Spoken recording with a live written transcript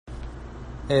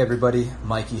Hey everybody,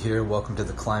 Mikey here. Welcome to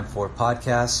the Climb 4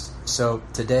 podcast. So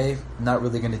today, not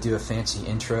really going to do a fancy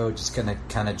intro, just going to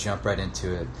kind of jump right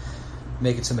into it.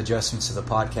 Making some adjustments to the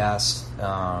podcast,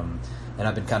 and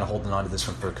I've been kind of holding on to this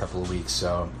one for a couple of weeks.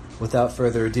 So without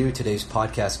further ado, today's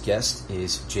podcast guest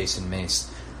is Jason Mace.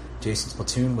 Jason's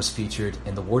platoon was featured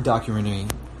in the war documentary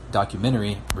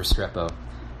Restrepo.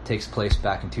 Takes place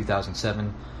back in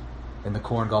 2007 in the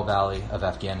Korengal Valley of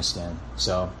Afghanistan.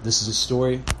 So this is his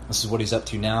story, this is what he's up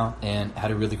to now, and had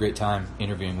a really great time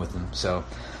interviewing with him. So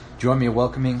join me in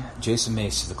welcoming Jason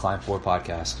Mace to the Climb 4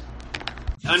 podcast.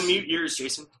 Unmute yours,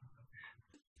 Jason.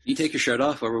 You take your shirt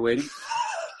off while we're waiting?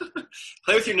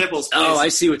 Play with your nipples, please. Oh, I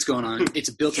see what's going on. It's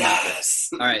a built-in Yes!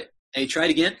 All right. Hey, try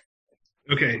it again.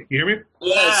 Okay, you hear me?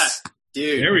 Yes.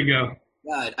 Dude. There we go.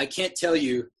 God, I can't tell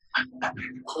you.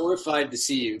 I'm horrified to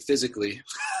see you physically.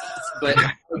 But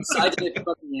I'm excited to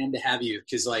fucking am to have you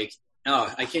because, I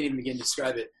can't even begin to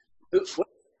describe it.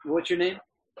 What's your name?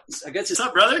 What's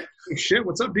up, brother? Oh, shit,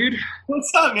 what's up, dude?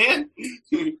 What's up, man?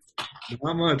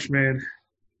 Not much, man.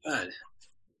 God.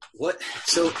 What?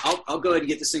 So I'll go ahead and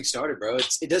get this thing started, bro.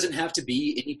 It doesn't have to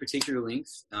be any particular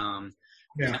length.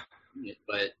 Yeah.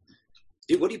 But,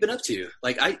 dude, what have you been up to?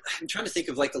 I'm trying to think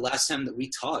of, the last time that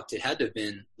we talked. It had to have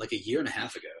been, a year and a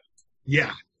half ago.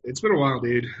 Yeah, it's been a while,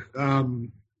 dude.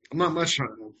 I'm not much.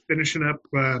 Finishing up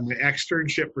my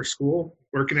externship for school,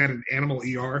 working at an animal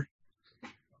ER.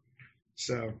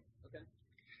 So, okay.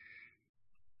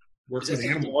 Work Is that with something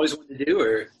animals. you always wanted to do,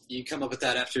 or you come up with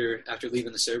that after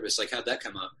leaving the service? How'd that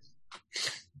come up?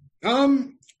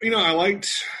 I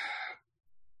liked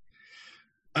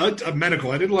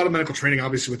medical. I did a lot of medical training,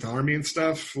 obviously, with the Army and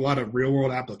stuff, a lot of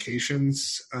real-world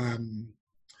applications. And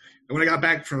when I got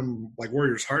back from,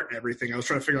 Warrior's Heart and everything, I was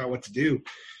trying to figure out what to do.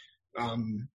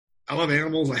 I love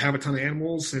animals. I have a ton of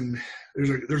animals, and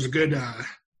there's a good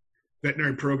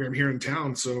veterinary program here in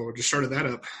town, so I just started that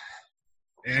up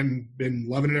and been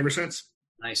loving it ever since.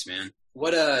 Nice, man.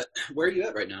 Where are you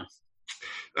at right now?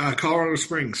 Colorado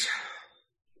Springs.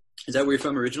 Is that where you're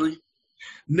from originally?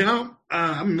 No,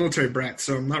 I'm a military brat,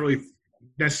 so I'm not really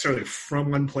necessarily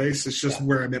from one place. It's just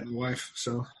where I met my wife.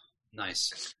 So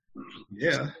nice.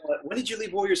 Yeah. When did you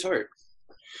leave Warrior's Heart?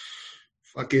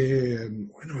 When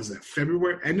was that?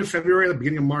 February, end of February, the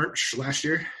beginning of March last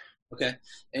year. Okay.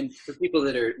 And for people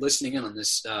that are listening in on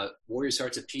this, Warrior's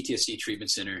Heart's a PTSD treatment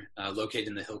center located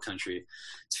in the Hill Country.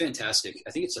 It's fantastic.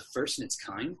 I think it's the first in its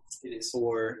kind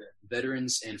for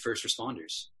veterans and first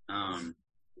responders.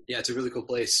 It's a really cool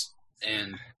place.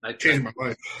 And I changed my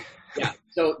life. Yeah.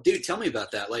 So, dude, tell me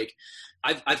about that.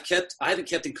 I haven't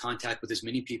kept in contact with as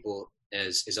many people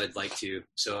as I'd like to.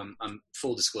 So I'm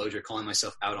full disclosure, calling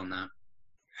myself out on that.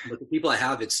 But the people I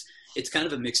have, it's kind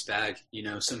of a mixed bag.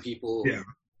 Some people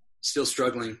still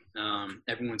struggling.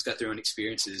 Everyone's got their own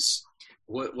experiences.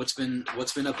 What's been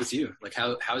up with you?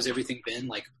 How's everything been?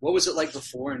 What was it like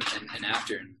before and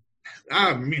after?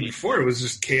 Before it was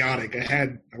just chaotic.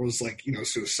 I was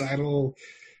suicidal,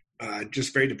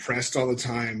 just very depressed all the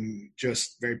time,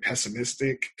 just very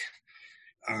pessimistic.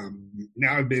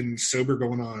 Now I've been sober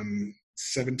going on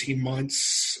 17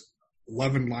 months,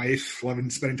 loving life, loving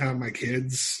spending time with my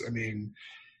kids.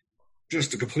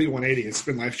 Just a complete 180. It's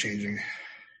been life-changing.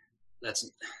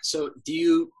 So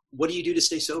what do you do to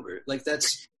stay sober?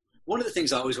 That's one of the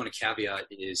things I always want to caveat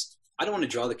is I don't want to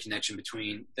draw the connection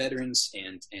between veterans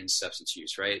and substance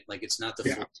use, right? It's not the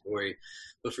full story,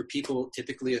 but for people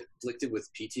typically afflicted with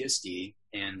PTSD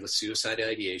and with suicide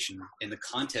ideation, in the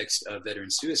context of veteran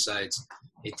suicides,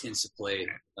 it tends to play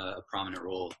a prominent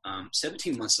role.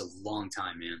 17 months is a long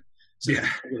time, man. So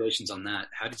congratulations on that.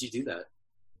 How did you do that?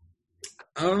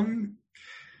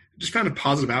 Just found a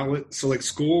positive outlet. So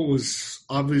school was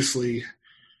obviously a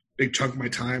big chunk of my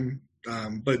time.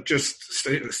 But just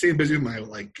staying busy with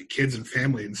my kids and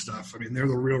family and stuff. They're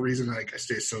the real reason I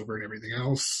stay sober and everything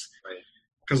else. Right.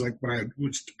 Because when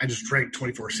I just drank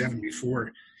 24/7 before,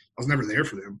 I was never there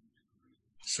for them.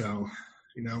 So,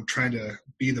 trying to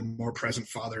be the more present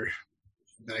father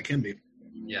that I can be.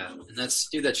 Yeah, and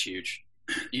that's huge.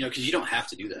 Because you don't have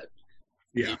to do that.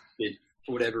 Yeah.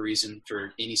 For whatever reason,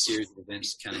 for any series of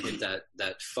events, kind of hit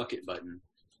that fuck it button.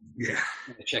 Yeah.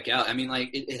 Check out.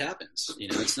 It happens.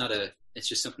 It's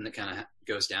just something that kind of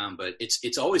goes down. But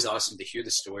it's always awesome to hear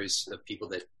the stories of people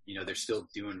that they're still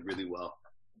doing really well.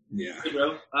 Yeah. Hey,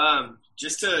 bro.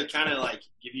 Just to kind of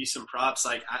give you some props.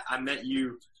 I met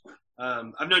you.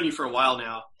 I've known you for a while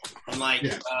now,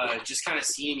 and just kind of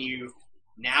seeing you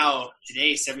now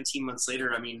today, 17 months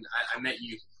later. I met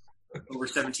you over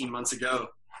 17 months ago,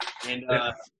 and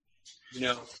I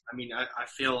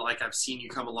feel like I've seen you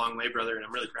come a long way, brother, and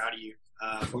I'm really proud of you.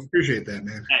 I appreciate that,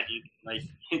 man. Yeah,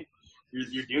 dude.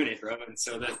 you're doing it, bro. And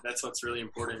so that's what's really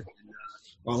important. And,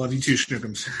 well, I love you too,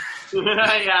 Schnookums.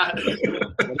 Yeah.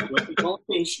 What we call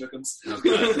it, Schnookums.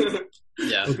 Okay.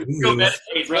 Yeah. Go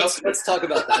meditate, bro. Let's talk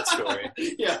about that story.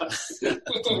 Yeah.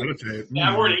 Meditate.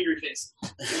 Yeah, we're an angry face.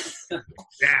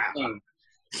 Yeah.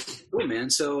 Cool, man.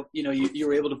 So, you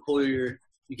were able to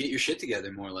get your shit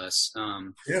together more or less.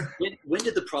 Yeah. When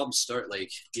did the problem start?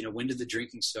 Like, when did the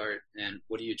drinking start, and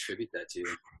what do you attribute that to?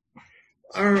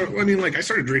 I mean, like, I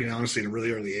started drinking, honestly, at a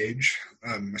really early age.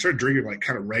 I started drinking, like,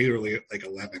 kind of regularly at, like,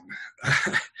 11.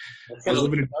 I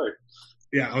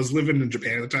was living in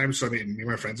Japan at the time, so, I mean, me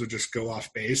and my friends would just go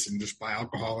off base and just buy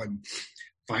alcohol and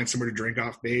find somewhere to drink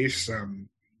off base.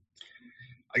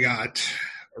 I got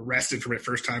arrested for my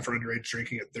first time for underage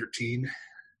drinking at 13.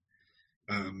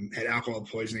 Had alcohol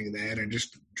poisoning then, and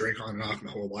just drank on and off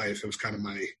my whole life. It was kind of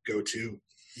my go-to.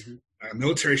 Mm-hmm.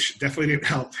 Military definitely didn't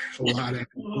help. A lot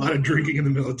of drinking in the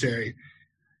military.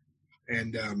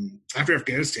 And after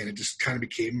Afghanistan, it just kind of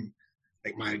became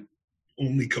like my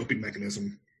only coping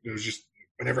mechanism. It was just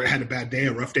whenever I had a bad day,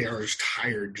 a rough day, I was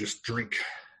tired, just drink.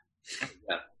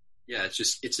 Yeah.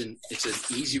 It's an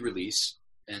easy release,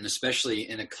 and especially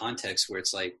in a context where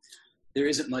it's like there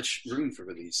isn't much room for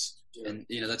release. Yeah. And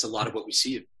that's a lot of what we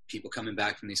see of people coming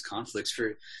back from these conflicts.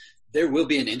 There will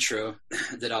be an intro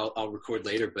that I'll record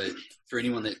later, but for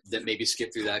anyone that maybe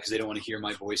skipped through that because they don't want to hear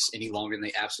my voice any longer than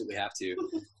they absolutely have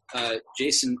to,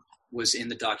 Jason was in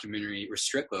the documentary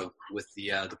Restrepo with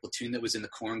the platoon that was in the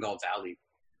Korengal Valley,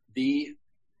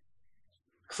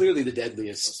 clearly the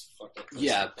deadliest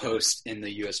post in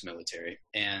the U.S. military.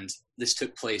 And this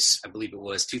took place, I believe it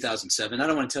was 2007. I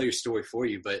don't want to tell your story for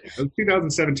you, but it was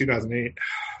 2007, 2008.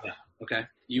 Yeah. Okay.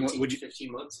 Would you 15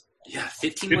 months? Yeah,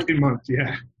 15 months.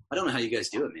 Yeah. I don't know how you guys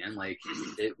do it, man. Like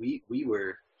we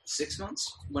were 6 months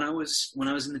when I was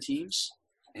in the teams,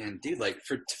 and dude, like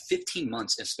for 15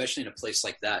 months, especially in a place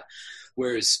like that.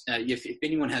 Whereas if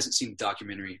anyone hasn't seen the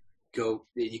documentary,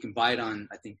 you can buy it on,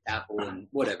 I think, Apple and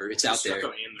whatever. It's out there.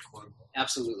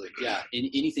 Absolutely. Yeah.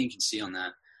 Anything you can see on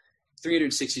that.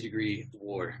 360-degree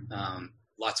war.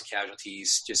 Lots of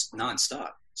casualties, just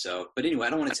nonstop. So, but anyway, I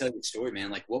don't want to tell you the story,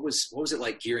 man. Like, what was it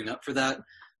like gearing up for that?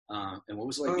 And what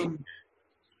was it like?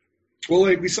 Well,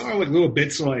 like we saw like little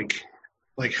bits like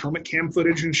helmet cam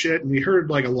footage and shit, and we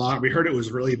heard like a lot. We heard it was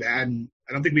really bad, and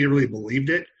I don't think we really believed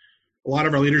it. A lot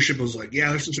of our leadership was like,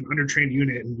 "Yeah, this is an undertrained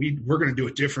unit, and we're going to do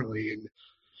it differently." And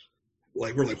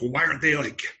like we're like, "Well, why aren't they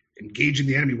like engaging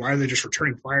the enemy? Why are they just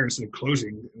returning fire instead of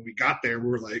closing?" And we got there, we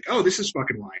were like, "Oh, this is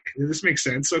fucking why. This makes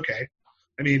sense." Okay,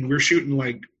 I mean, we're shooting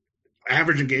like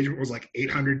average engagement was like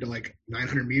 800 to like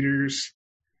 900 meters.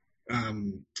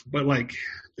 But like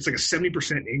it's like a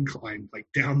 70% incline like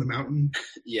down the mountain.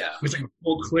 Yeah, it's like a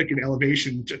full click in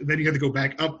elevation. Then you have to go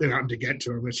back up the mountain to get to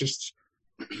them. It's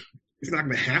not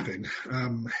going to happen.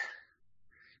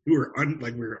 We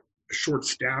were short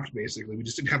staffed basically. We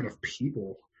just didn't have enough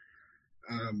people.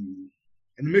 And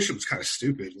the mission was kind of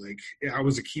stupid. Like I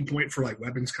was a key point for like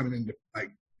weapons coming into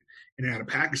like in and out of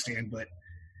Pakistan, but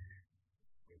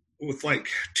with like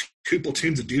two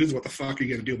platoons of dudes, what the fuck are you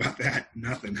going to do about that?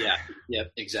 Nothing. Yeah,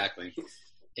 exactly.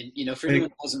 And for anyone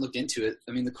who hasn't looked into it,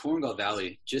 I mean, the Korengal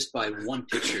Valley, just by one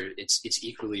picture, it's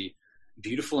equally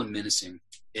beautiful and menacing.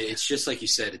 It's just like you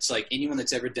said. It's like anyone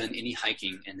that's ever done any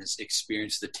hiking and has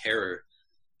experienced the terror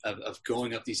of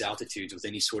going up these altitudes with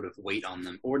any sort of weight on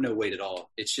them or no weight at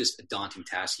all. It's just a daunting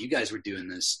task. You guys were doing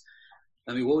this.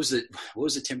 I mean, what was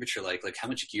the temperature like? Like, how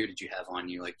much gear did you have on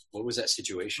you? Like, what was that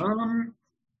situation?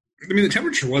 I mean, the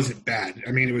temperature wasn't bad.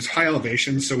 I mean, it was high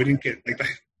elevation, so we didn't get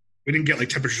like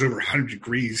temperatures over 100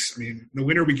 degrees. I mean, in the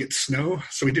winter we get snow,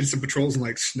 so we did some patrols in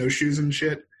like snowshoes and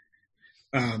shit.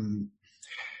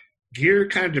 Gear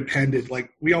kind of depended.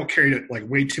 Like we all carried like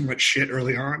way too much shit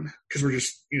early on because we're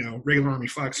just regular Army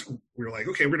fucks. We were like,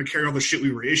 okay, we're gonna carry all the shit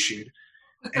we were issued.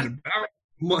 And about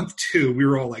month 2, we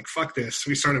were all like, fuck this.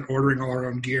 We started ordering all our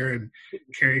own gear and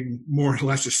carrying more or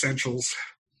less essentials.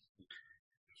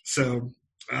 So.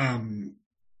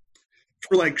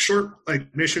 For like short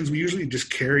like missions, we usually just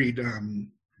carried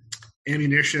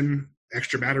ammunition,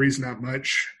 extra batteries, not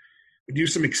much. We do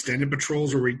some extended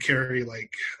patrols where we'd carry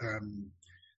like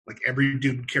every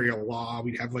dude would carry a law.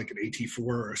 We'd have like an AT-4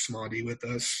 or a small D with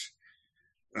us.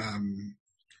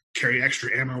 Carry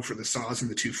extra ammo for the saws and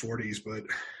the 240s, but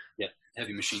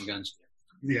heavy machine guns.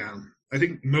 Yeah, I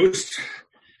think most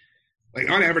like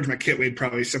on average my kit weighed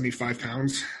probably 75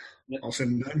 pounds. All said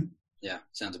and done. Yeah,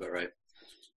 sounds about right.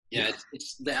 Yeah,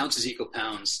 it's the ounces equal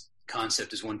pounds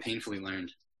concept is one painfully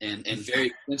learned and very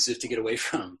expensive to get away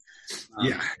from.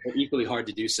 But equally hard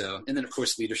to do so. And then, of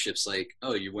course, leadership's like,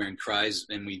 oh, you're wearing cries,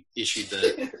 and we issued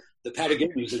the the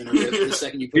Patagonians are going to rip the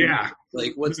second you put Yeah. them.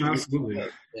 Like, what's Absolutely.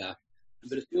 Yeah,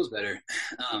 but it feels better.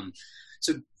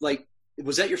 So, like,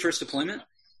 was that your first deployment?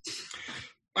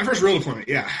 My first real deployment,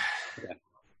 yeah. Okay.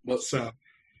 What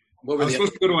I was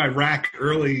supposed to go to Iraq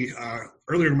earlier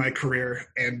in my career,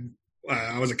 and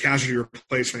I was a casualty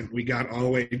replacement. We got all the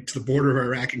way to the border of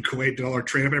Iraq and Kuwait, did all our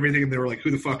training and everything, and they were like,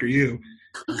 "Who the fuck are you?"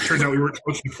 Turns out we weren't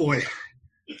supposed to deploy.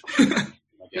 Oh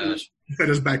my gosh. Sent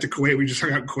us back to Kuwait. We just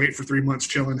hung out in Kuwait for 3 months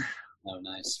chilling. Oh,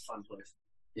 nice. Fun place.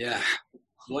 Yeah.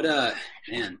 What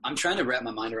man, I'm trying to wrap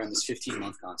my mind around this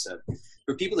 15-month concept.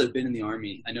 For people that have been in the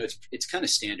Army, I know it's kind of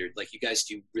standard. Like, you guys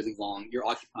do really long, you're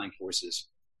occupying forces.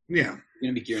 Yeah.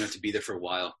 You're going to be gearing up to be there for a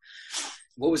while.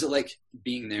 What was it like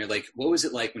being there? Like, what was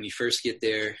it like when you first get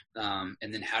there? And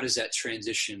then how does that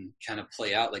transition kind of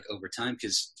play out, like, over time?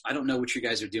 Because I don't know what you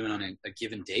guys are doing on a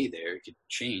given day there. It could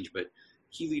change, but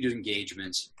key leader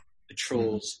engagements,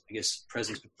 patrols, I guess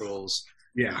presence patrols.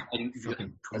 Yeah. And a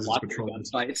Presence lot patrol. of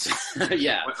gunfights.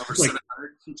 Yeah. Over Like- 700.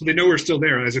 So they know we're still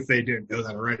there, as if they didn't know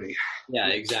that already. Yeah,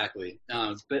 exactly.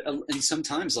 But and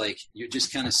sometimes, like, you're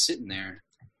just kind of sitting there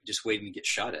just waiting to get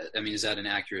shot at. I mean, is that an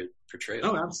accurate portrayal?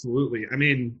 Oh, absolutely. I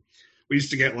mean, we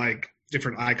used to get like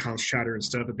different icons chatter and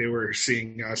stuff that they were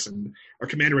seeing us, and our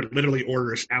commander would literally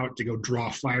order us out to go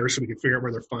draw fire so we could figure out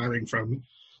where they're firing from,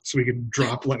 so we could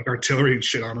drop like artillery and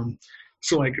shit on them.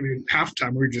 So, like, I mean, half the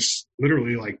time we were just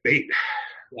literally like bait.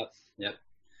 Yep.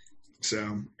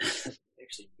 So,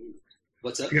 Actually,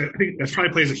 what's up? yeah, I think that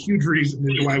probably plays a huge reason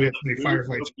into why we have to make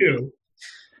firefights too.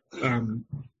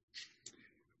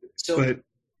 So, But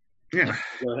yeah,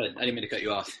 go ahead. I didn't mean to cut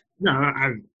you off. no,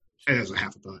 it has a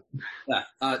half a thought.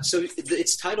 Yeah. So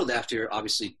it's titled after,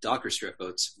 obviously, Doc Restrepo.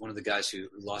 It's one of the guys who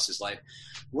lost his life.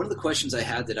 One of the questions I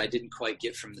had that I didn't quite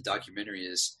get from the documentary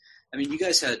is, I mean, you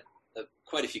guys had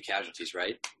quite a few casualties,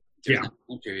 right? During that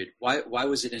time period. Why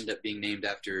was it end up being named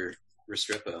after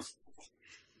Restrepo?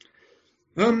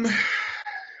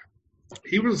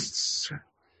 He was,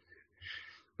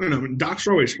 I don't know, docs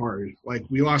are always hard. Like,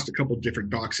 we lost a couple different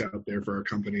docs out there for our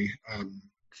company.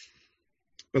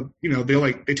 But, you know,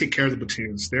 they take care of the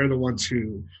platoons. They're the ones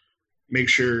who make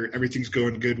sure everything's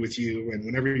going good with you. And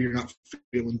whenever you're not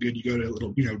feeling good, you go to a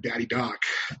little, you know, Daddy Doc.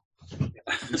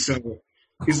 And so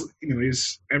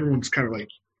everyone's kind of like,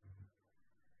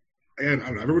 I don't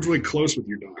know, everyone's really close with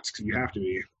your docs because you have to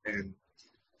be. And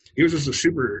he was just a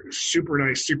super, super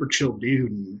nice, super chill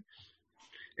dude. And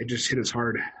it just hit us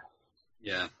hard.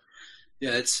 Yeah,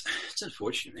 it's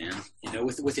unfortunate, man. You know,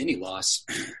 with any loss,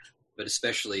 but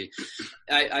especially,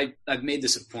 I've made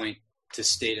this a point to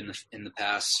state in the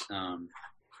past.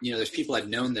 You know, there's people I've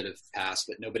known that have passed,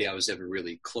 but nobody I was ever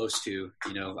really close to.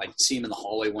 You know, I'd see him in the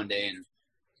hallway one day, and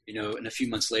you know, and a few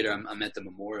months later, I'm at the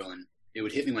memorial, and it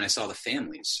would hit me when I saw the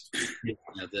families. Yeah.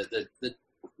 You know, the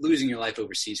losing your life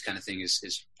overseas kind of thing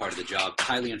is part of the job.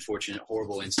 Highly unfortunate,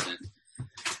 horrible incident.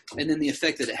 And then the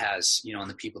effect that it has, you know, on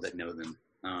the people that know them.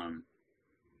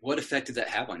 What effect did that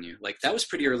have on you? Like, that was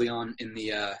pretty early on in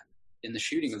the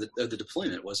shooting of the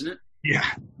deployment, wasn't it? Yeah.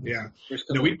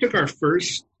 No, we took our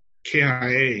first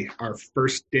KIA, our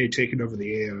first day taking over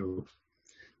the AO.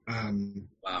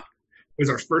 Wow. It was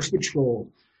our first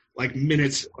patrol, like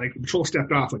minutes, like the patrol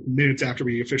stepped off like minutes after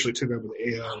we officially took over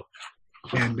the AO.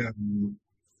 And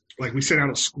like we sent out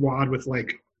a squad with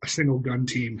like a single gun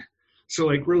team. So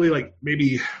like really like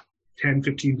maybe 10,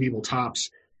 15 people tops.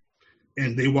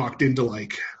 And they walked into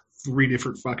like 3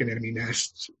 different fucking enemy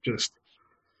nests, just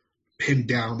pinned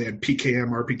down. They had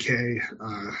PKM, RPK,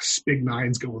 SPIG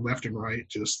 9s going left and right.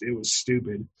 Just, it was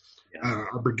stupid. Yeah.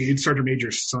 Our brigade sergeant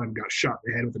major's son got shot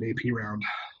in the head with an AP round.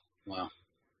 Wow.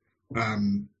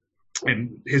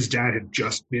 And his dad had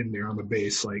just been there on the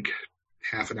base like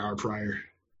half an hour prior.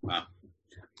 Wow.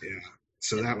 Yeah.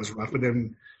 So that was rough. But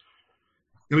then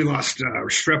we lost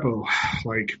Restrepo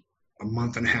like a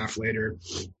month and a half later.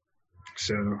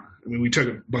 So, I mean, we took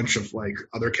a bunch of like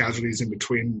other casualties in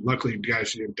between. Luckily,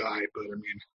 guys didn't die, but I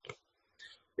mean,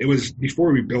 it was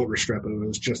before we built Restrepo. It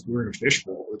was just, we're in a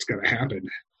fishbowl. It's going to happen.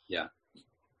 Yeah.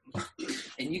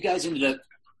 And you guys ended up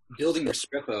building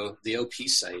Restrepo, the OP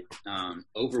site,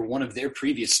 over one of their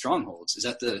previous strongholds. Is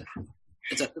that the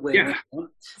way? Yeah. It went?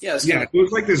 Yeah. It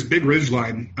was like this big ridge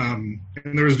line, and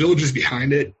there was villages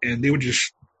behind it, and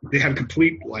they had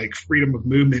complete like freedom of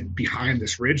movement behind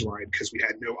this ridge line because we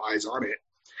had no eyes on it.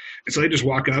 And so they just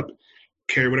walk up,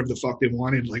 carry whatever the fuck they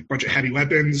wanted, like a bunch of heavy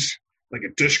weapons, like a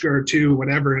Dushka or two,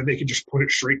 whatever, and they could just put it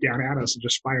straight down at us and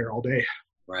just fire all day.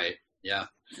 Right. Yeah.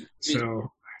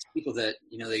 So people that,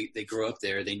 you know, they grow up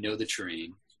there, they know the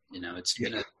terrain. You know, it's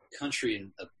been a country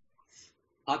and a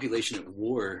population at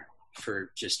war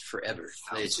for just forever.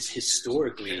 It's just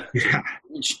historically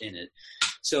entrenched in it.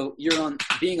 So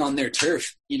being on their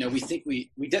turf, we think we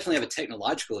definitely have a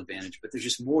technological advantage, but there's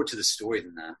just more to the story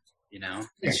than that,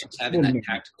 It's just having that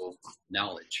tactical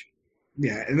knowledge.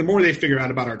 Yeah, and the more they figure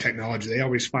out about our technology, they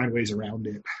always find ways around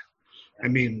it. I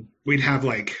mean, we'd have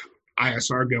like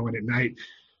ISR going at night,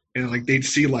 and like they'd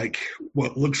see like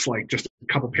what looks like just a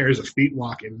couple pairs of feet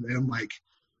walking, and like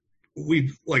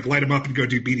we'd like light them up and go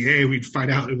do BDA. We'd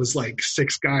find out it was like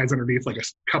 6 guys underneath like a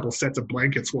couple sets of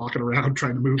blankets walking around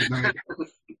trying to move at night.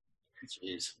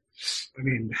 Jeez. I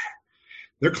mean,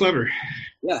 they're clever.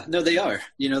 Yeah, no, they are.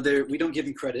 We don't give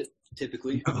them credit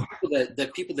typically. No.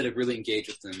 People that have really engaged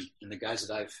with them, and the guys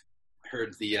that I've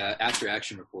heard the after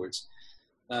action reports,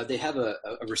 they have a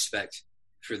respect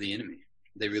for the enemy.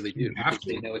 They really do.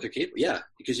 They know what they're capable. Yeah,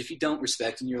 because if you don't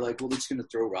respect and you're like, well, they're just going to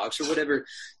throw rocks or whatever,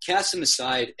 cast them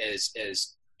aside as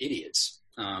idiots.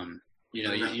 You'll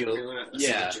Japan in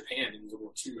World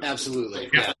War II. Absolutely.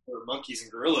 Yeah. There were monkeys and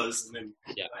gorillas, and then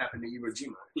what happened to Iwo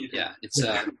Jima? Yeah, it's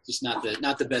just not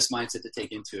the best mindset to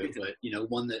take into it, but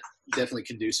one that definitely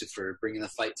conducive for bringing a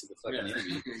fight to the fucking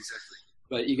enemy. Exactly.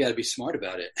 But you got to be smart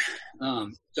about it.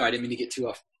 Sorry, I didn't mean to get too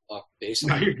off base.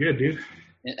 No, you're good, dude.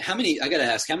 I got to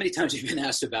ask, how many times have you been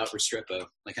asked about Restrepo?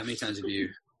 Like, how many times have you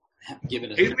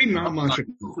given it? Lately, not much.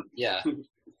 Yeah.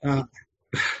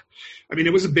 I mean,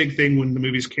 it was a big thing when the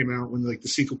movies came out, when like the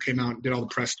sequel came out and did all the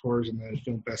press tours and the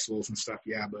film festivals and stuff.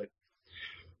 Yeah, but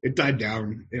it died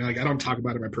down. Like I don't talk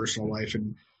about it in my personal life,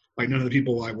 and like none of the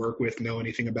people I work with know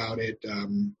anything about it.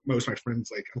 Most of my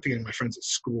friends, like I'm thinking of my friends at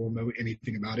school, know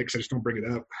anything about it because I just don't bring it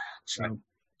up. So.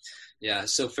 Yeah.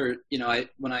 So for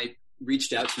when I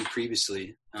reached out to you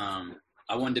previously,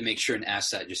 I wanted to make sure and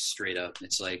ask that just straight up.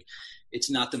 It's like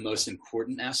it's not the most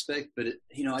important aspect, but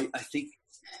I think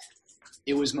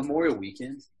it was Memorial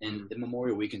Weekend, and the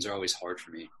Memorial Weekends are always hard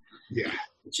for me. Yeah.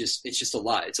 It's just a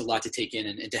lot. It's a lot to take in,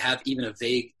 and to have even a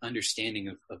vague understanding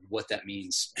of what that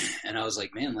means. And I was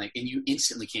like, man, and you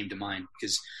instantly came to mind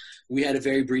because we had a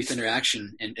very brief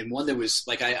interaction, and one that was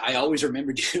like, I always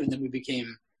remembered you, and then we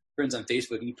became friends on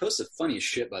Facebook, and you post the funniest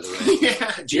shit, by the way.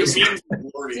 Yeah, Jason,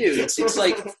 dude, it's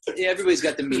like everybody's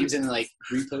got the memes and like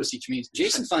repost each meme.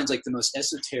 Jason finds like the most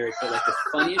esoteric, but like the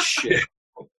funniest shit.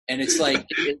 And it's like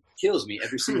it kills me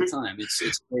every single time.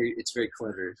 It's very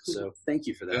clever. So thank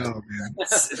you for that. Oh man,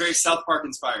 it's very South Park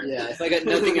inspired. Yeah, if I got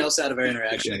nothing else out of our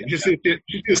interaction, just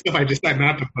do stuff I decide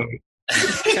not to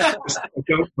post.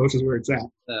 Don't post is where it's at.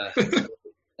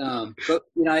 But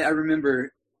I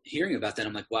remember hearing about that.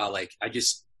 I'm like, wow, like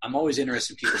I'm always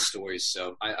interested in people's stories.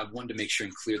 So I wanted to make sure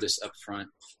and clear this up front.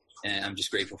 And I'm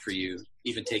just grateful for you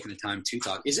even taking the time to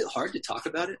talk. Is it hard to talk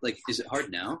about it? Like, is it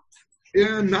hard now?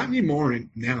 Yeah, not anymore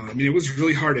now. I mean, it was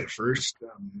really hard at first.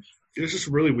 It was just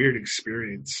a really weird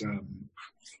experience.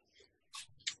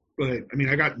 But, I mean,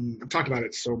 I've talked about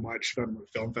it so much, done with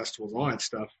film festivals, all that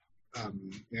stuff.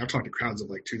 I've talked to crowds of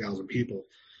like 2,000 people,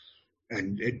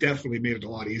 and it definitely made it a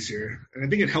lot easier. And I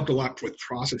think it helped a lot with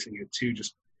processing it, too.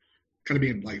 Just kind of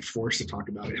being like forced to talk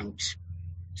about it helps.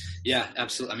 Yeah,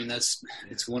 absolutely. I mean,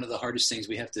 it's one of the hardest things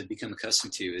we have to become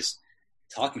accustomed to is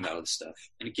talking about all this stuff.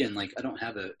 And again, like I don't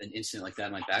have an incident like that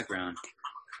in my background.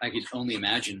 I could only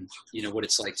imagine, what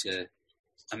it's like to,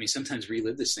 sometimes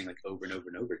relive this thing like over and over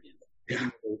and over again. Yeah.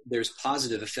 There's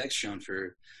positive effects shown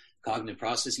for cognitive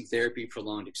processing therapy,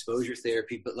 prolonged exposure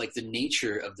therapy, but like the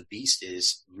nature of the beast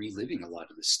is reliving a lot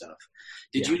of this stuff.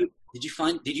 Did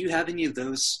you have any of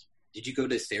those? Did you go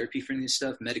to therapy for any of this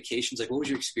stuff, medications? Like what was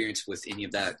your experience with any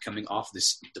of that coming off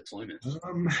this deployment?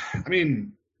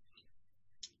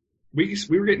 We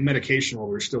were getting medication while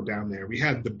we were still down there. We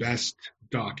had the best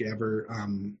doc ever.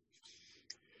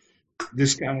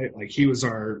 This guy, like he was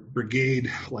our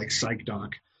brigade, like psych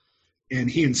doc,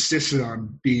 and he insisted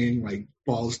on being like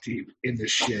balls deep in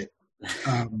this shit.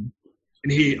 And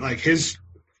he like his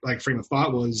like frame of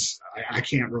thought was, I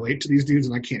can't relate to these dudes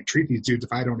and I can't treat these dudes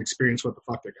if I don't experience what the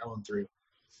fuck they're going through.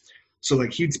 So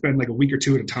like he'd spend like a week or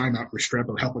two at a time out in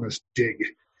Restrepo helping us dig,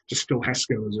 just fill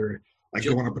Hescos or like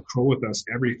going on patrol with us,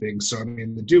 everything. So, I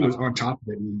mean, the dude was on top of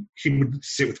it. And he would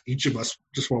sit with each of us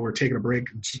just while we were taking a break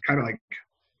and just kind of like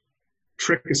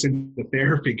trick us into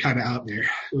therapy kind of out there.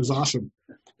 It was awesome.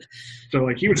 So,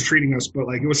 like, he was treating us, but,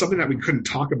 like, it was something that we couldn't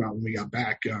talk about when we got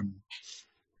back.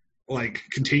 Like,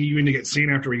 continuing to get seen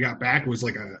after we got back was,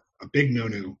 like, a big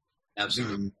no-no.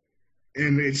 Absolutely.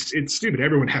 And it's stupid.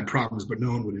 Everyone had problems, but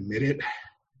no one would admit it.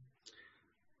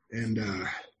 And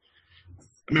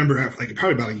I remember like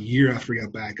probably about a year after we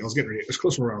got back, I was getting ready. It was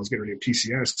close to where I was getting ready to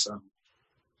PCS.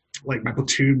 Like my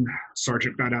platoon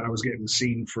sergeant found out I was getting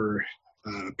seen for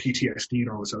PTSD and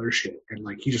all this other shit, and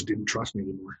like he just didn't trust me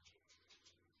anymore.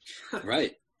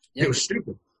 Right. Yeah. It was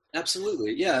stupid.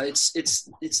 Absolutely. Yeah. It's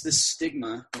the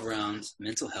stigma around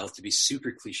mental health to be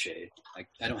super cliche.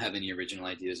 I don't have any original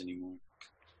ideas anymore.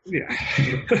 Yeah.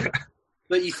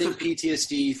 But you think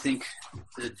PTSD, you think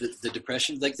the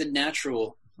depression, like the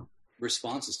natural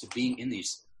responses to being in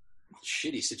these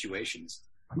shitty situations.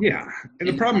 Yeah. And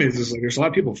the problem is like there's a lot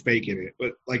of people faking it,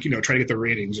 but like, trying to get the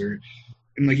ratings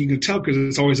and like you can tell because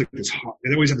it's always like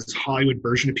they always have this Hollywood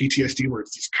version of PTSD where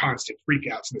it's these constant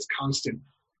freakouts and this constant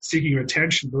seeking of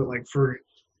attention. But like for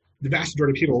the vast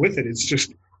majority of people with it, it's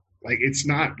just like it's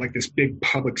not like this big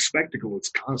public spectacle. It's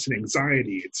constant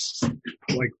anxiety. It's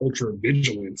like ultra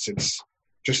vigilance. It's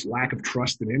just lack of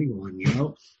trust in anyone,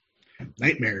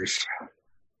 nightmares.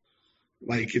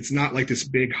 Like it's not like this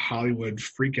big Hollywood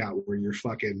freakout where you're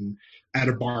fucking at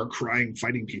a bar crying,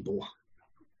 fighting people.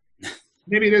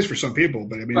 Maybe it is for some people,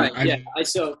 but I mean, right?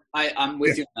 I'm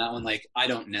with you on that one. Like, I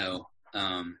don't know.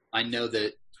 I know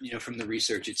that from the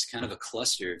research, it's kind of a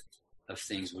cluster of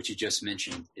things, which you just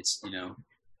mentioned. It's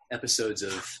episodes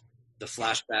of the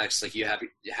flashbacks, like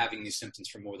having these symptoms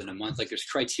for more than a month. Like, there's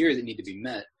criteria that need to be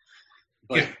met,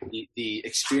 but the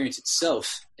experience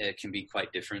itself can be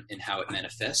quite different in how it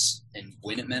manifests and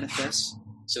when it manifests.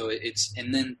 So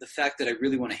and then the fact that I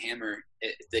really want to hammer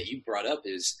that you brought up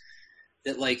is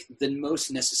that like the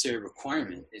most necessary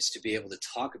requirement is to be able to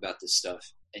talk about this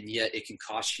stuff, and yet it can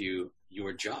cost you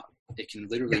your job. It can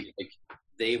literally, like,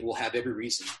 they will have every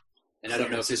reason. And I don't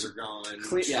know if this are gone.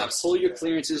 Pull your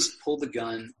clearances, pull the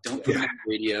gun, don't put it on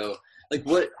the radio. Like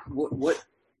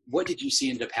what did you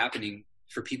see end up happening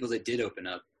for people that did open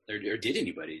up, or did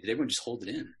anybody? Did everyone just hold it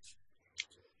in?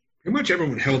 Pretty much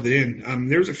everyone held it in.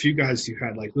 There was a few guys who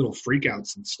had like little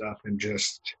freakouts and stuff, and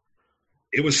just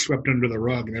it was swept under the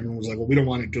rug, and everyone was like, well, we don't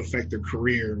want it to affect their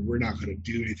career, and we're not going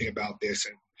to do anything about this,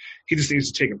 and he just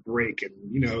needs to take a break.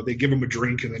 And they give him a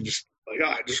drink and then just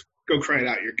like, just go cry it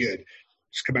out, you're good,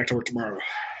 just come back to work tomorrow.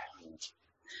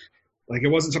 Like, it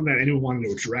wasn't something that anyone wanted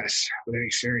to address with any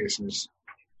seriousness.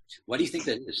 Why do you think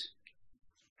that is?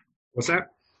 What's that?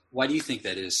 Why do you think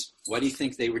that is? Why do you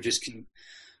think they were just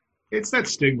it's that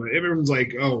stigma. Everyone's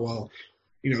like, oh, well,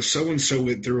 so-and-so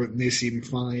went through it and they seem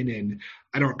fine, and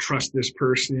I don't trust this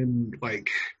person. Like,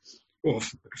 well,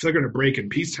 if they're going to break in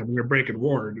peacetime, they're going to break in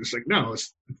war. And it's like, no,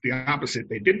 it's the opposite.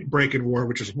 They didn't break in war,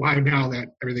 which is why now that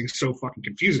everything's so fucking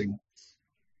confusing.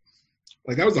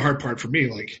 Like, that was the hard part for me.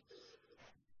 Like,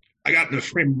 I got in a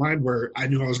frame of mind where I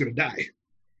knew I was going to die.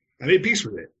 I made peace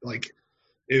with it. Like,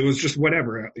 it was just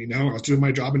whatever, I was doing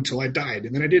my job until I died,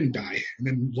 and then I didn't die. And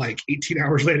then like 18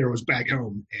 hours later, I was back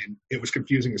home, and it was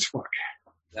confusing as fuck.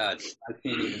 God, I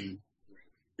can't even,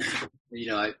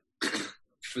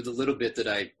 for the little bit that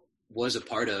I was a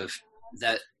part of,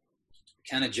 that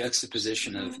kind of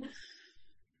juxtaposition of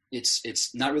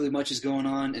it's not really much is going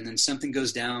on, and then something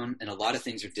goes down, and a lot of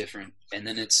things are different, and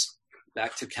then it's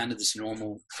back to kind of this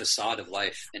normal facade of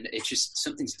life, and it's just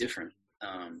something's different.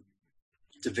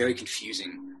 It's a very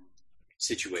confusing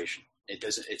situation.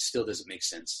 It still doesn't make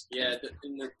sense. Yeah,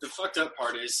 the fucked up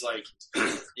part is like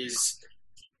is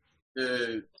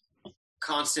the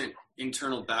constant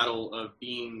internal battle of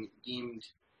being deemed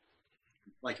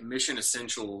like mission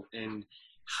essential and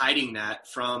hiding that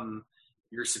from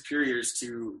your superiors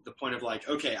to the point of like,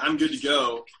 okay, I'm good to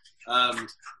go.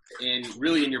 And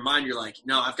really in your mind, you're like,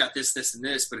 no, I've got this, this, and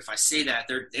this. But if I say that,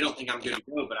 they don't think I'm good to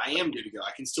go, but I am good to go.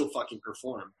 I can still fucking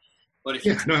perform. But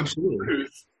if absolutely.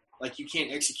 Truth, like, you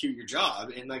can't execute your job,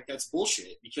 and like that's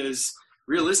bullshit, because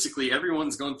realistically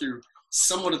everyone's going through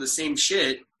somewhat of the same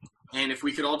shit, and if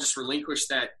we could all just relinquish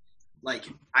that like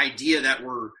idea that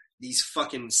we're these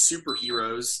fucking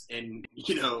superheroes and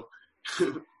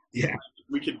yeah,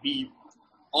 we could be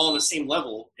all on the same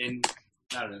level, and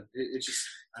I don't know, it's just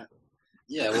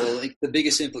yeah, well, like the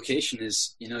biggest implication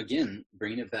is, again,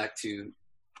 bringing it back to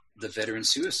the veteran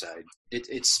suicide.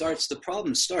 The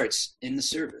problem starts in the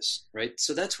service, right?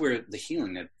 So that's where the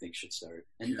healing, I think, should start.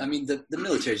 And I mean, the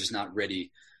military is just not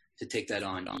ready to take that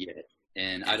on yet.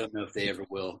 And I don't know if they ever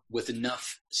will, with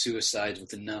enough suicides,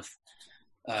 with enough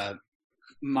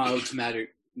mild to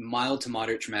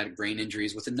moderate traumatic brain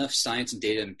injuries, with enough science and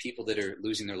data and people that are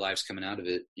losing their lives coming out of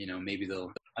it. Maybe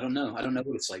they'll, I don't know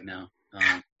what it's like now.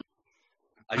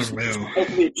 I just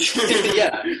hopefully,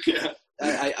 yeah.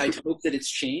 I hope that it's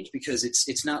changed, because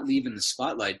it's not leaving the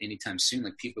spotlight anytime soon.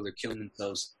 Like, people are killing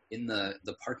themselves in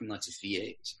the parking lots of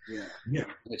VAs. Yeah.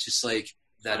 It's just like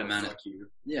that amount of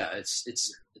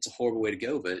it's a horrible way to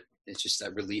go, but it's just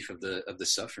that relief of the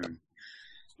suffering.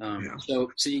 So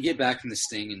you get back from this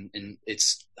thing, and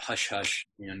it's hush hush.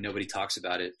 Nobody talks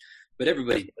about it, but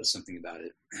everybody does something about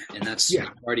it, and that's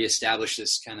already established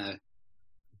this kind of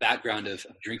background of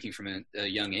drinking from a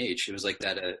young age. It was like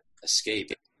that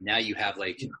escape. now you have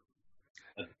like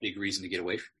a big reason to get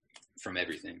away from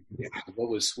everything. Yeah. What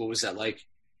was that like?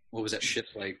 What was that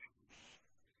shift like?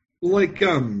 Like,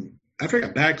 after I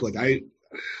got back, like I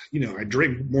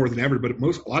drink more than ever, but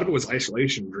a lot of it was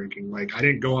isolation drinking. Like I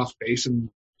didn't go off base and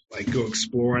like go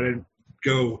explore. I didn't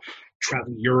go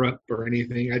travel Europe or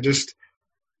anything.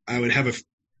 I would have a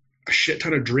shit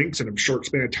ton of drinks in a short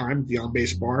span of time at the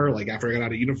on-base bar. Like after I got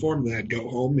out of uniform, then I'd go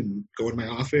home and go in my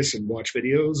office and watch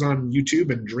videos on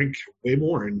YouTube and drink way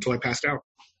more until I passed out.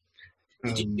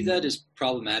 Did you see that as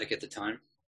problematic at the time?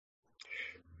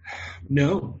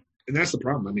 No, and that's the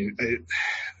problem. I mean,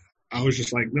 I was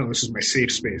just like, no, this is my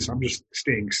safe space. I'm just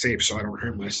staying safe so I don't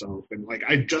hurt myself. And like,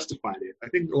 I justified it. I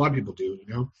think a lot of people do, you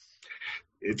know.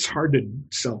 It's hard to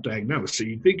self-diagnose. So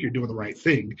you think you're doing the right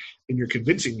thing, and you're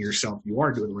convincing yourself you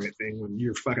are doing the right thing when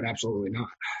you're fucking absolutely not.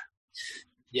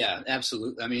 Yeah,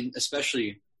 absolutely. I mean,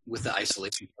 especially with the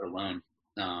isolation part alone,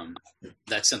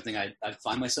 that's something I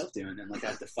find myself doing, and like I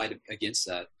have to fight against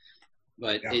that.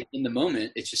 But in the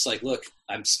moment, it's just like, look,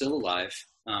 I'm still alive.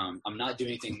 I'm not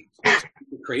doing anything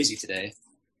crazy today,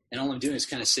 and all I'm doing is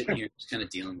kind of sitting here, just kind of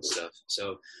dealing with stuff.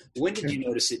 So, when did you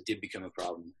notice it did become a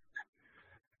problem?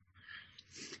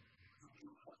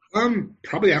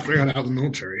 Probably after I got out of the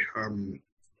military. I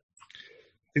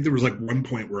think there was like one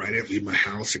point where I didn't leave my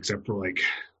house except for like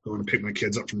going to pick my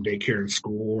kids up from daycare and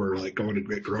school, or like going to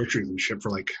get groceries and shit for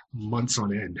like months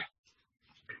on end.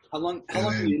 How long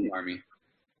were you in the Army?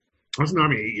 I was in the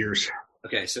Army 8 years.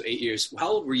 Okay, so 8 years. How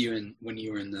old were you when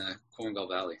you were in the Korengal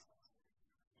Valley?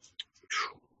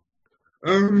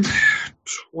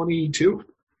 22.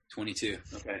 22.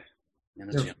 Okay. Man,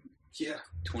 that's young. Yeah.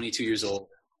 22 years old.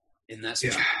 In that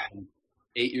situation,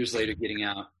 8 years later, getting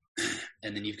out,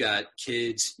 and then you've got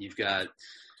kids, you've got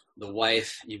the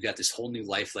wife, you've got this whole new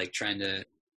life, like trying to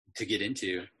get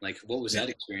into. Like, what was that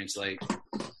experience like?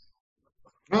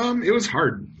 It was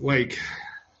hard. Like,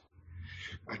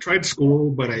 I tried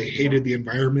school, but I hated the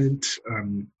environment.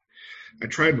 I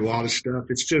tried a lot of stuff.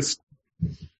 It's just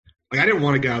like I didn't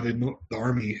want to get out of the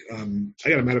Army. I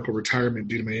got a medical retirement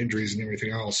due to my injuries and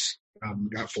everything else.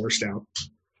 Got forced out,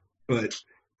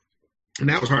 and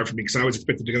that was hard for me because I was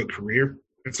expected to go career,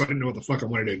 and so I didn't know what the fuck I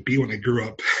wanted to be when I grew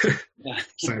up.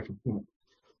 Aside from that.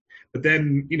 But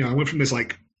then, you know, I went from this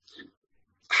like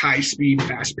high-speed,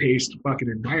 fast-paced fucking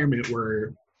environment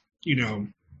where, you know,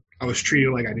 I was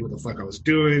treated like I knew what the fuck I was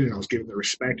doing, and I was given the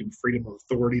respect and freedom of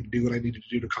authority to do what I needed to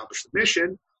do to accomplish the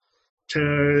mission,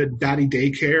 to daddy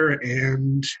daycare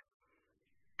and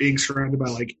being surrounded by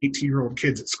like 18-year-old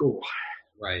kids at school.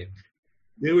 Right.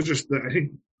 It was just, I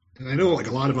think, and I know like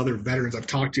a lot of other veterans I've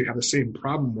talked to have the same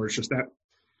problem where it's just that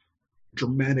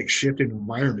dramatic shift in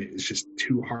environment is just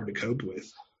too hard to cope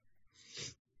with.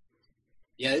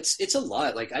 Yeah, it's a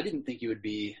lot. Like, I didn't think it would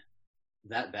be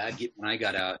that bad when I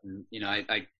got out, and you know,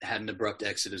 I had an abrupt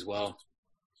exit as well.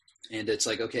 And it's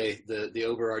like, okay, the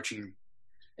overarching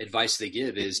advice they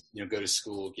give is, you know, go to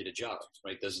school, get a job,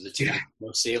 right? Those are the two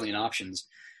most salient options.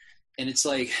 And it's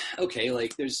like, okay,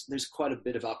 like there's quite a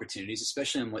bit of opportunities,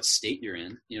 especially in what state you're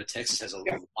in. You know, Texas has a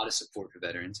lot of support for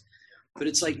veterans, but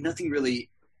it's like nothing really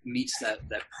meets that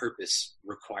purpose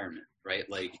requirement, right?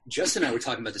 Like Justin and I were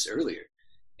talking about this earlier,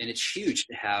 and it's huge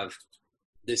to have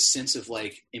this sense of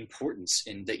like importance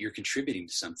and that you're contributing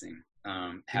to something.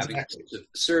 Having the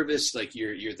service, like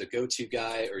you're the go-to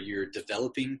guy, or you're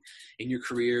developing in your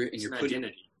career, and you're putting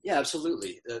identity. Yeah,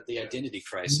 absolutely. The identity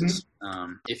crisis,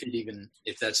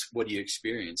 if that's what you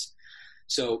experience.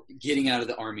 So getting out of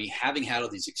the Army, having had all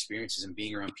these experiences and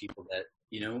being around people that,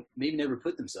 you know, maybe never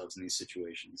put themselves in these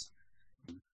situations.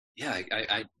 Yeah,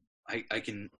 I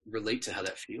can relate to how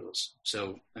that feels.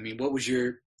 So, I mean,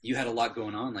 you had a lot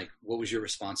going on. Like, what was your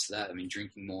response to that? I mean,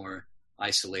 drinking more,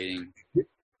 isolating.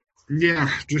 Yeah,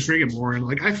 just drinking more. And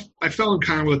like, I fell in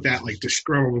kind of with that, like,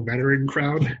 disgruntled veteran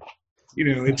crowd. You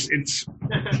know, it's.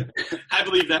 I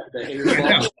believe that.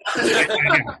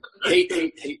 Hate.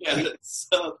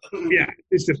 Yeah,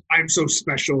 it's just, I'm so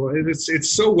special, and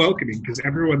it's so welcoming because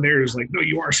everyone there is like, no,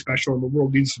 you are special, and the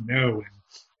world needs to know. And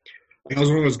like, I was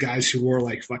one of those guys who wore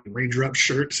like fucking Ranger Up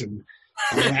shirts and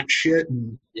all that shit,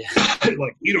 and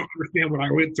like, you don't understand what I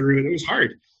went through, and it was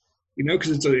hard, you know,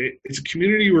 because it's a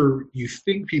community where you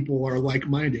think people are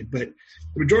like-minded, but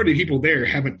the majority of people there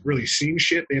haven't really seen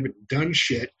shit, they haven't done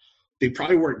shit. They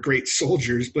probably weren't great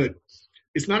soldiers, but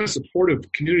it's not a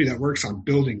supportive community that works on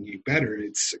building you better.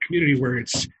 It's a community where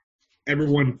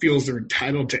everyone feels they're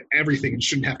entitled to everything and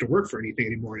shouldn't have to work for anything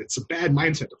anymore. It's a bad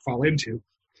mindset to fall into.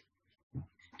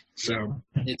 So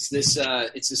it's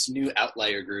this new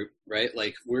outlier group, right?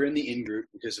 Like, we're in the in group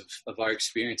because of our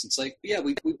experience. It's like, yeah,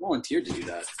 we volunteered to do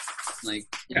that. Like,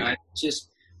 you know,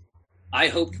 I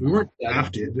hope we weren't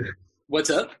drafted. What's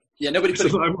up? Yeah, nobody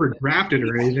put we weren't drafted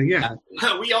or anything. Yeah,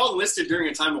 we all enlisted during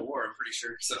a time of war. I'm pretty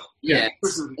sure. So yeah,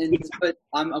 but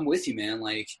I'm with you, man.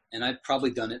 Like, and I've probably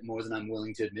done it more than I'm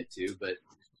willing to admit to. But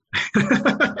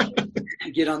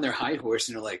get on their high horse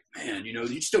and they're like, man, you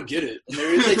just don't get it. And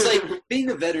it's like being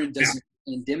a veteran doesn't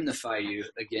indemnify you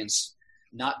against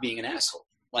not being an asshole.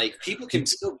 Like, people can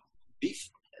still be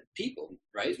people,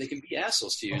 right? They can be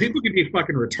assholes to you. People can be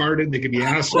fucking retarded. They can be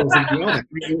assholes. They can be all that.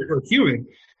 We're human.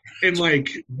 And, like,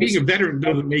 being a veteran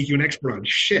doesn't make you an expert on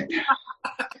shit.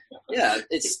 Yeah,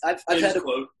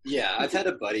 I've had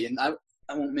a buddy, and I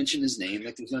won't mention his name.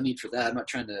 Like, there's no need for that. I'm not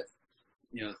trying to,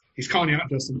 He's calling you out,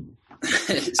 Justin.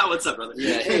 Oh, what's up, brother?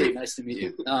 Yeah, hey, nice to meet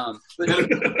you. But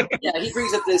yeah, he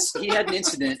brings up this. He had an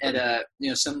incident at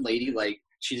some lady, like,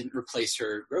 she didn't replace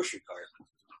her grocery cart,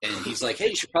 and he's like, hey,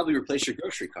 you should probably replace your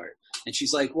grocery cart. And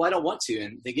she's like, well, I don't want to.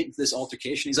 And they get into this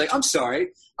altercation. He's like, I'm sorry,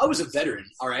 I was a veteran.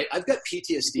 All right, I've got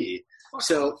PTSD.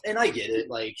 So, and I get it.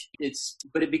 Like,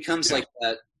 but it becomes like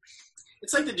that.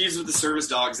 It's like the dudes with the service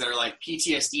dogs that are like,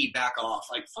 PTSD, back off.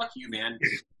 Like, fuck you, man.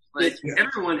 Like,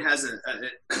 everyone has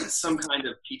some kind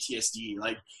of PTSD.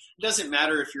 Like, it doesn't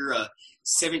matter if you're a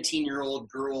 17-year-old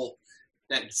girl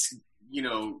that's,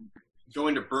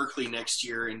 going to Berkeley next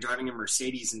year and driving a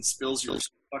Mercedes and spills your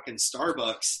fucking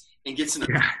Starbucks and gets in a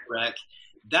car wreck.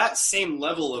 That same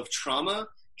level of trauma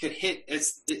could hit.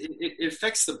 It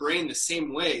affects the brain the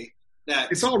same way. That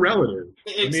it's all relative.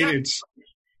 Exactly. I mean,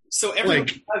 so everyone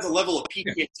has a level of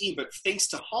PTSD, but thanks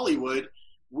to Hollywood,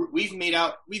 we've been made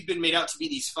out to be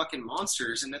these fucking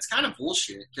monsters, and that's kind of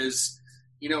bullshit. Because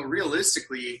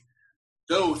realistically,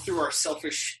 though, through our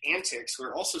selfish antics,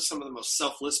 we're also some of the most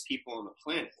selfless people on the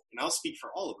planet, and I'll speak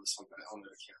for all of us on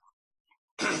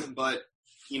that account. But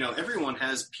everyone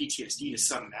has PTSD to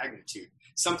some magnitude.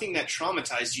 Something that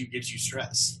traumatized you gives you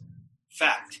stress.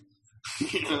 Fact.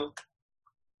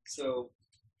 So.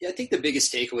 Yeah, I think the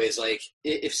biggest takeaway is, like,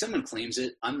 if someone claims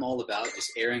it, I'm all about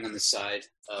just erring on the side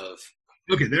of.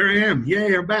 Okay, there I am.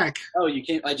 Yay, I'm back. Oh, you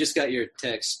can't. I just got your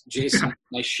text. Jason,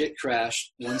 my shit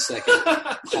crashed. 1 second.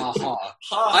 Ha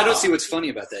ha. I don't see what's funny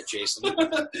about that, Jason.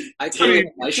 I can't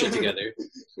get my shit together.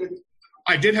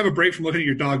 I did have a break from looking at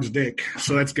your dog's dick,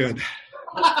 so that's good.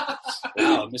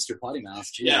 Wow, Mr. Potty Mouth.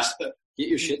 Jeez. Yeah. Get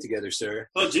your shit together, sir.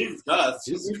 Oh, Jesus God.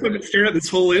 We've been staring at this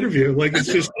whole interview. Like,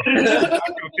 it's just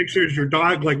pictures of your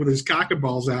dog, like, with his cock and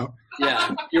balls out.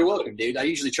 Yeah, you're welcome, dude. I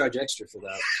usually charge extra for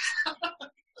that.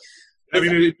 I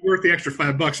mean, it's worth the extra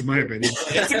 $5 in my opinion.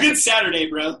 It's a good Saturday,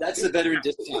 bro. That's the veteran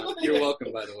discount. You're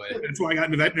welcome, by the way. That's why I got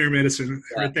into veterinary medicine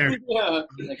right there. Yeah.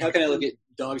 Like, how can I look at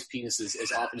dogs' penises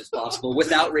as often as possible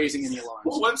without raising any alarms?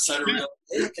 What website are we on?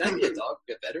 Hey, can I be a dog?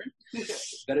 A veteran?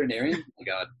 Veterinarian? Oh, my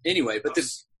God. Anyway, but the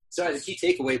key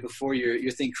takeaway before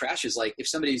your thing crashes, like, if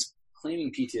somebody's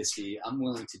claiming PTSD, I'm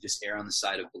willing to just err on the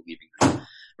side of believing them.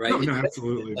 Right? No,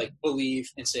 absolutely. Like, believe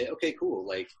and say, okay, cool.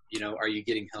 Like, are you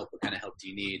getting help? What kind of help do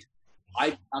you need?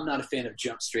 I'm not a fan of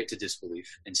jump straight to disbelief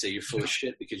and say you're full of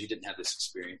shit because you didn't have this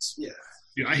experience. Yeah.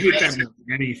 I hate that with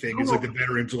anything. It's like the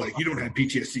veterans are like, you don't have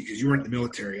PTSD because you weren't in the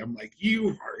military. I'm like, you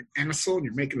are an asshole and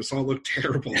you're making us all look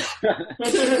terrible.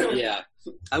 Yeah.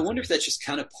 I wonder if that's just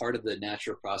kind of part of the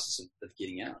natural process of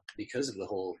getting out because of the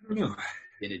whole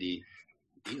identity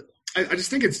deal. I just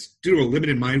think it's due to a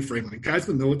limited mind frame. Like, guys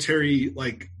in the military,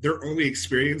 like, their only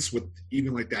experience with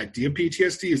even like the idea of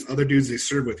PTSD is other dudes they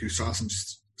served with who saw some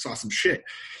shit,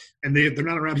 and they're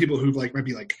not around people who might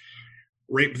be like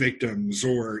rape victims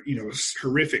or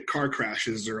horrific car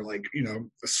crashes or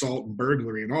assault and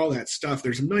burglary and all that stuff.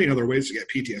 There's a million other ways to get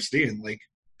PTSD, and like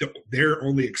their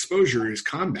only exposure is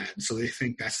combat, so they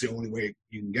think that's the only way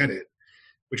you can get it,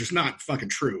 which is not fucking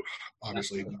true,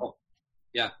 obviously.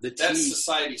 Yeah, that's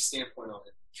society's standpoint on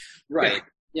it, right?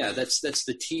 Yeah, that's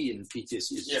the T in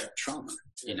PTSD is trauma.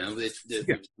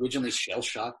 Originally shell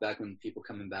shock back when people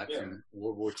coming back from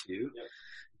World War II,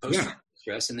 post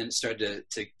stress, and then it started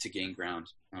to gain ground.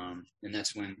 And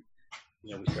that's when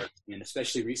we started, and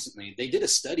especially recently, they did a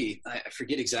study. I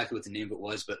forget exactly what the name of it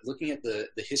was, but looking at the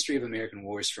history of American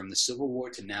wars from the Civil War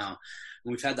to now,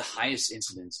 when we've had the highest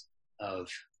incidence of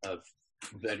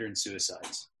veteran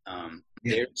suicides.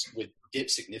 Theirs would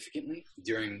dip significantly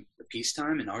during the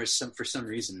peacetime, and ours, for some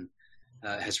reason,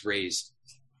 has raised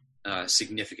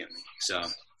significantly. So, I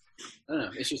don't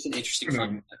know. It's just an interesting fact.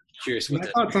 I'm curious what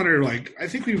my thoughts on it are like, I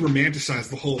think we romanticize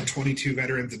the whole 22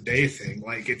 veterans a day thing.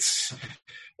 Like, it's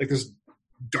like this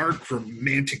dark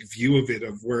romantic view of it,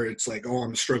 of where it's like, oh,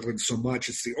 I'm struggling so much,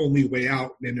 it's the only way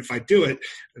out, and if I do it,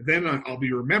 then I'll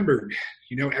be remembered.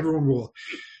 Everyone will.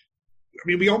 I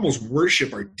mean, we almost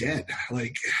worship our dead.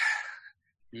 Like,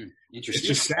 interesting. It's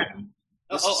just sad.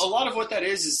 A lot of what that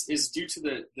is due to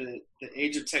the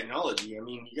age of technology. I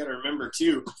mean, you got to remember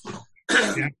too,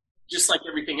 just like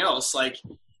everything else. Like,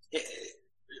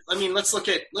 I mean, let's look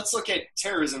at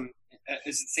terrorism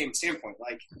as the same standpoint.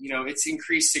 Like, it's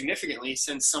increased significantly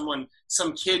since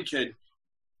some kid could,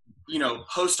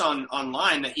 post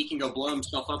online that he can go blow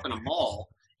himself up in a mall,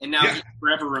 and now he's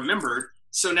forever remembered.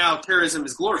 So now terrorism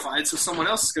is glorified. So someone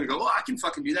else is going to go, I can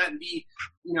fucking do that and be,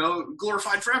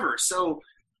 glorified forever. So,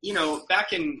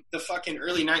 back in the fucking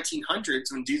early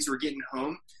 1900s when dudes were getting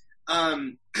home,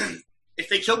 if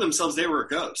they killed themselves, they were a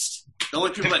ghost. The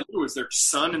only people that knew was their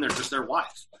son and their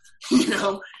wife,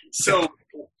 So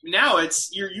now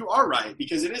you are right,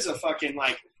 because it is a fucking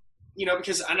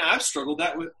because I've struggled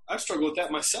with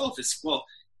that myself. It's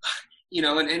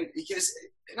and because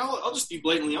I'll just be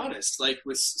blatantly honest, like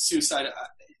with suicide,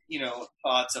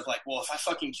 thoughts of like, well, if I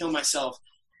fucking kill myself,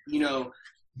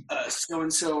 so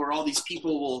and so or all these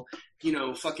people will,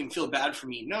 fucking feel bad for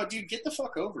me. No, dude, get the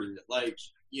fuck over it. Like,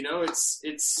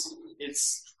 it's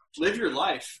live your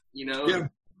life, Yeah.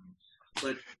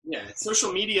 But yeah,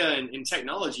 social media and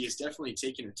technology has definitely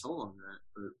taken a toll on that.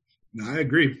 But, no, I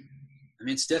agree. I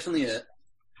mean, it's definitely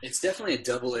a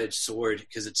double-edged sword,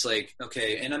 because it's like,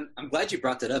 okay, and I'm glad you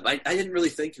brought that up. I didn't really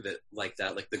think of it like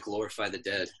that, like the glorify the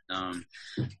dead.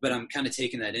 But I'm kind of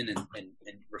taking that in and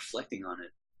reflecting on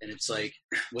it. And it's like,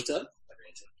 what's up?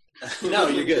 No,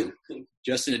 you're good.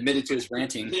 Justin admitted to his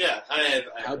ranting. Yeah, I have.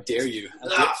 How dare you?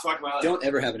 Fuck my life. Don't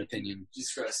ever have an opinion.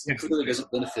 Jesus Christ. It clearly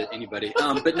doesn't benefit anybody.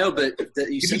 You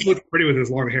He just looks pretty with his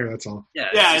long hair, that's all. Yeah,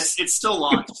 it's still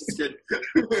long. It's good.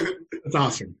 That's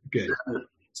awesome. Good.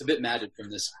 It's a bit matted from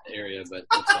this area, but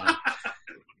it's fine.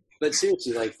 But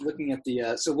seriously, like looking at the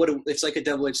it's like a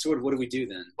double-edged sword. What do we do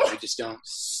then?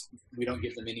 We don't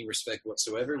give them any respect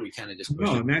whatsoever. We kind of just push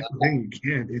and that's the thing. You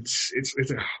can't.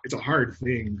 It's a hard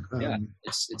thing.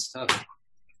 It's tough.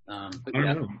 But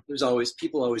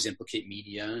people always implicate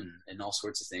media and all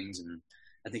sorts of things, and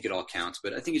I think it all counts.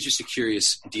 But I think it's just a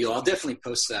curious deal. I'll definitely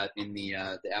post that in the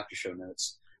after show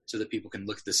notes so that people can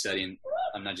look at the study, and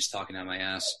I'm not just talking out my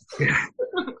ass.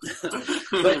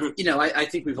 But I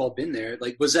think we've all been there.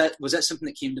 Like, was that something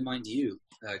that came to mind to you?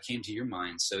 Came to your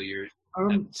mind? So you're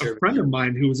a friend of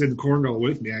mine who was in Cornwall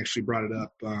with me actually brought it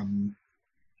up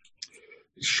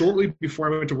shortly before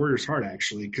I went to Warriors Heart,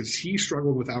 actually, because he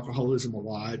struggled with alcoholism a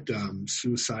lot,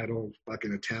 suicidal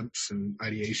fucking attempts and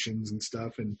ideations and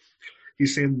stuff. And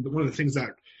he's saying one of the things that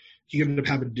he ended up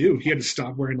having to do, he had to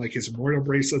stop wearing like his memorial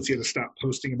bracelets. He had to stop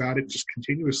posting about it just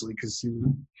continuously, because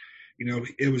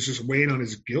it was just weighing on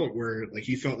his guilt, where like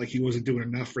he felt like he wasn't doing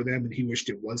enough for them, and he wished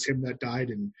it was him that died.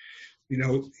 And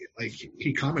like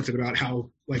he commented about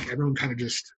how like everyone kind of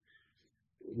just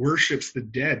worships the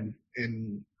dead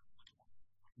and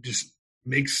just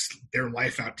makes their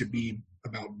life out to be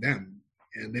about them,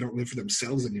 and they don't live for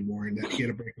themselves anymore, and that he had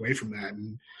to break away from that.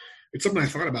 And it's something I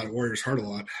thought about at Warriors Heart a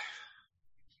lot.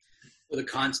 Well, the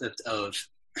concept of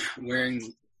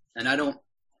wearing, and I want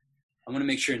to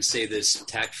make sure and say this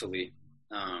tactfully,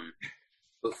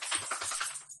 but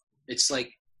it's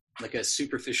like a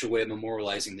superficial way of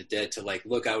memorializing the dead, to like,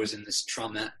 look, I was in this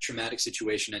traumatic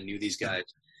situation. I knew these guys,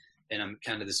 and I'm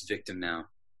kind of this victim now.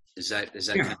 Is that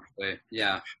kind of the way?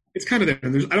 Yeah. It's kind of there.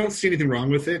 I don't see anything wrong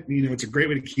with it. It's a great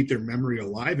way to keep their memory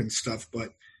alive and stuff,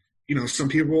 but some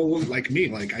people like me,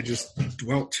 like I just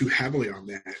dwelt too heavily on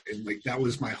that. And like, that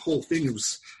was my whole thing.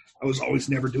 I was always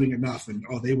never doing enough, and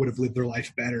they would have lived their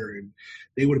life better, and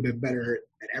they would have been better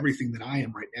at everything than I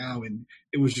am right now. And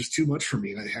it was just too much for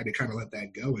me. And I had to kind of let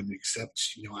that go and accept,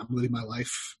 I'm living my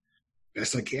life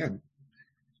best I can.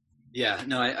 Yeah,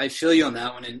 no, I feel you on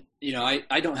that one. And,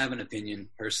 I don't have an opinion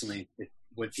personally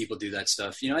when people do that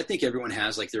stuff. I think everyone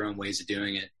has like their own ways of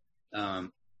doing it.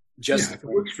 Justin, if it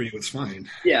works for you, it's fine.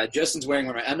 Yeah, Justin's wearing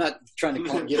one right. I'm not trying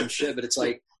to give him shit, but it's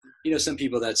like, some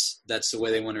people that's the way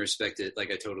they want to respect it.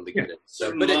 Like, I totally get it.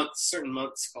 So, certain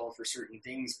months call for certain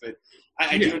things, but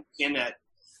I do understand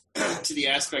that to the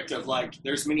aspect of like,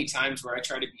 there's many times where I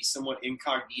try to be somewhat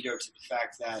incognito to the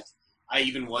fact that I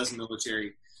even was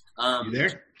military. You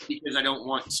there? Because I don't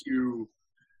want to.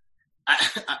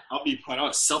 I'll be quite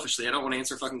honest. Selfishly, I don't want to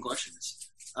answer fucking questions.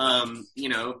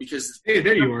 Because hey,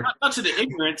 there you are. Not to the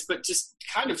ignorance, but just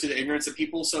kind of to the ignorance of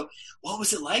people. So, what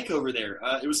was it like over there?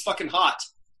 It was fucking hot.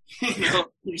 You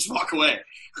just walk away.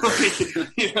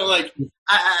 Like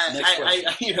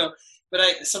I but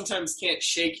I sometimes can't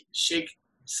shake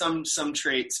some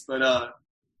traits. But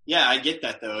yeah, I get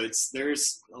that though.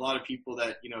 There's a lot of people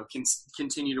that can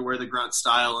continue to wear the grunt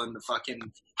style and the fucking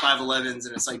 511s,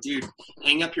 and it's like, dude,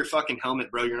 hang up your fucking helmet,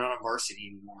 bro. You're not on varsity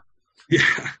anymore.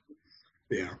 Yeah.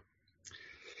 Yeah.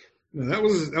 No, that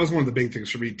was one of the big things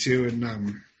for me too,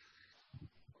 and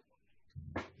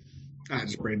I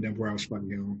just brain dump where I was fucking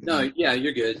going. No, yeah,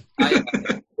 you're good.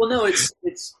 Well, no, it's.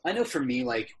 I know for me,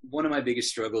 like one of my biggest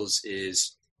struggles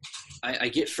is I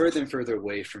get further and further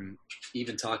away from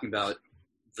even talking about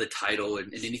the title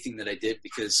and anything that I did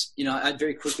because I'd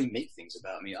very quickly make things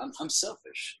about me. I'm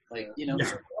selfish, like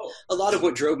a lot of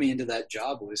what drove me into that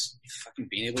job was fucking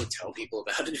being able to tell people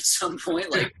about it at some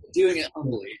point, like doing it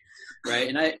humbly, right?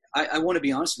 And I want to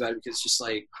be honest about it because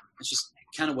it's just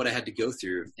kind of what I had to go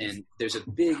through, and there's a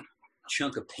big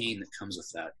chunk of pain that comes with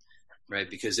that, right?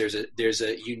 Because there's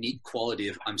a unique quality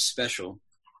of I'm special,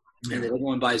 and that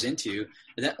everyone buys into,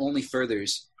 and that only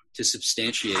furthers to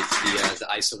substantiate the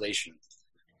isolation.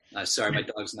 Sorry, my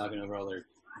dog's knocking over all their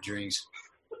drinks.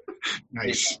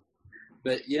 Nice.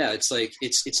 But yeah, it's like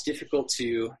it's difficult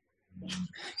to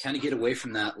kind of get away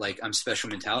from that like I'm special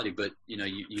mentality, but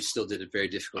you still did a very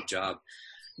difficult job.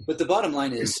 But the bottom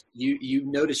line is you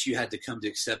notice you had to come to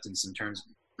acceptance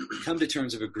come to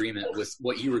terms of agreement with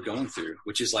what you were going through,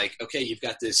 which is like, okay, you've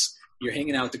got this, you're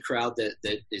hanging out with the crowd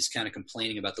that is kind of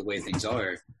complaining about the way things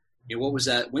are. What was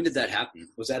that? When did that happen?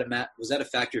 Was that a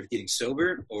factor of getting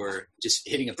sober or just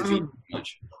hitting up the feet too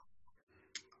much?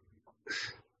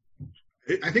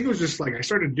 I think it was just like I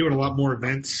started doing a lot more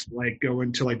events, like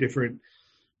going to like different,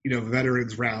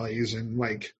 veterans rallies and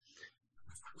like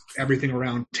everything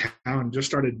around town. Just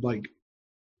started like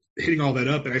hitting all that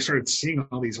up, and I started seeing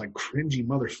all these like cringy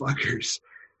motherfuckers.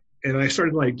 And I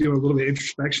started like doing a little bit of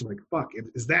introspection, like, fuck,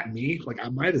 is that me? Like,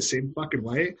 am I the same fucking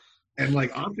way? And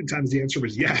like oftentimes the answer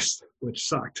was yes, which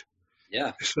sucked.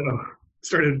 Yeah. So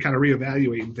started kind of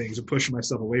reevaluating things and pushing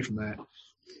myself away from that.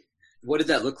 What did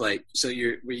that look like? So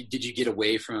did you get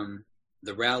away from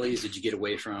the rallies? Did you get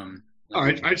away from?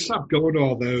 I stopped going to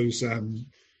all those.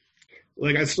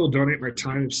 Like I still donate my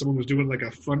time if someone was doing like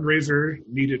a fundraiser,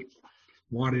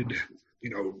 wanted,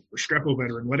 Restrepo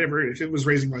veteran, whatever. If it was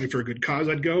raising money for a good cause,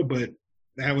 I'd go. But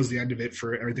that was the end of it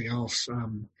for everything else.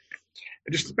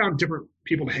 I just found different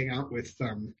people to hang out with,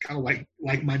 kind of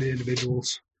like-minded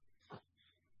individuals.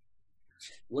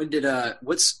 When did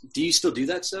do you still do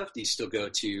that stuff? Do you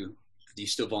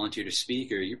still volunteer to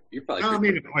speak, or you're probably? I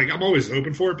mean, like I'm always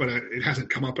open for it, but it hasn't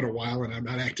come up in a while, and I'm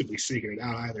not actively seeking it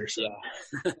out either. So.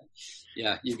 Yeah,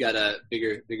 yeah, you've got a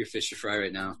bigger fish to fry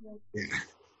right now. Yeah.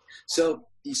 So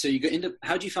you go into.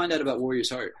 How'd you find out about Warrior's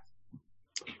Heart?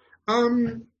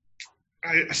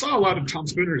 I saw a lot of Tom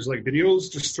Spooner's like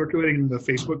videos just circulating in the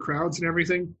Facebook crowds and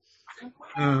everything.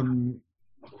 And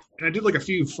I did like a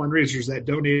few fundraisers that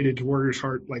donated to Warrior's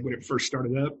Heart like when it first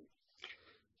started up.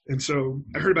 And so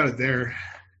I heard about it there.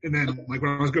 And then like when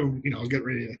I was going, I was getting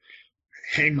ready to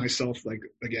hang myself like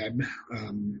again.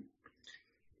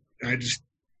 I just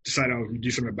decided I was going to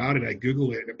do something about it. I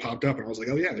Googled it and it popped up and I was like,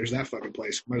 oh yeah, there's that fucking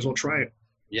place. Might as well try it.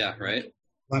 Yeah. Right.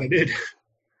 Glad I did.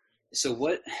 So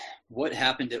what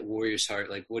happened at Warrior's Heart?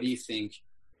 Like, what do you think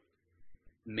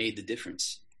made the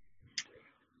difference?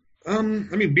 I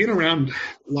mean, being around a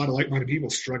lot of like-minded people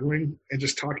struggling and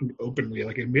just talking openly,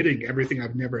 like admitting everything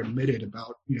I've never admitted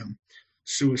about,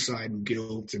 suicide and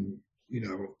guilt and,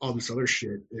 all this other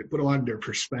shit. It put a lot into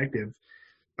perspective.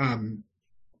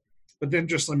 But then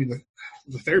just, the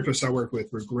therapists I work with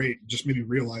were great. Just made me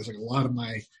realize like a lot of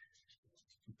my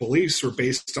beliefs were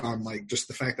based on like just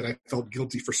the fact that I felt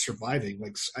guilty for surviving.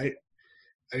 Like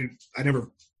I never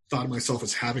thought of myself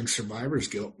as having survivor's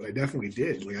guilt, but I definitely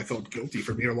did. Like I felt guilty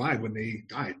for being alive when they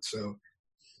died. So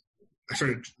I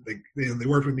started they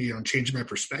worked with me on changing my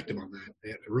perspective on that.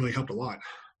 It really helped a lot.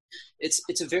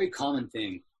 It's a very common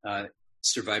thing,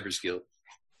 survivor's guilt.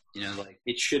 Like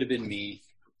it should have been me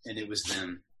and it was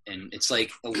them. And it's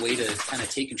like a way to kind of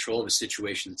take control of a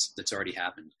situation that's already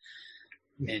happened.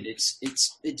 And it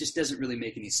just doesn't really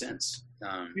make any sense.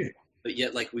 But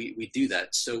yet like we do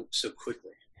that so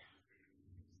quickly.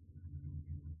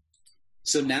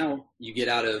 So now you get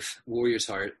out of Warrior's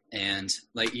Heart and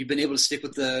like you've been able to stick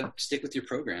with your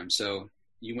program. So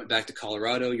you went back to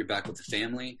Colorado, you're back with the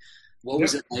family. What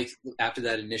was it like after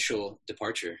that initial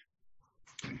departure?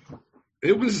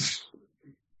 It was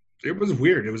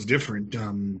weird. It was different.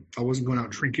 I wasn't going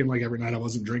out drinking like every night. I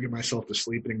wasn't drinking myself to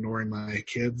sleep and ignoring my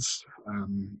kids. I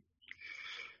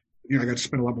got to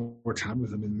spend a lot more time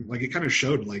with them, and like it kind of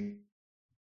showed. Like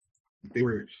they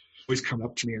were always coming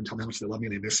up to me and telling me how much they love me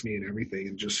and they miss me and everything,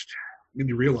 and just made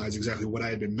me realize exactly what I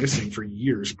had been missing for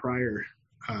years prior,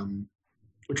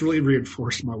 which really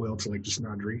reinforced my will to like just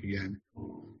not drink again.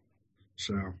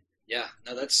 So yeah,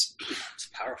 no, it's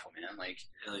powerful, man. Like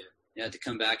to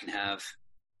come back and have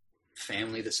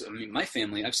family. My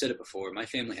family, I've said it before, my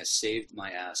family has saved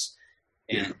my ass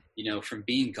And, from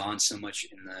being gone so much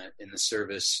in the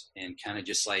service and kind of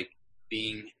just like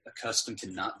being accustomed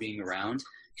to not being around,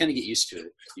 kind of get used to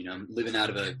it. I'm living out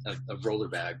of a roller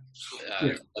bag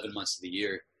 11 months of the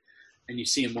year. And you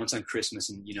see them once on Christmas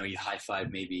and, you high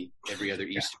five maybe every other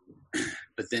Easter.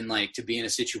 But then like to be in a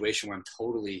situation where I'm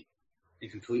totally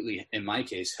and completely, in my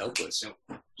case, helpless,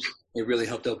 it really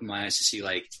helped open my eyes to see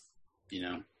like,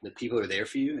 that people are there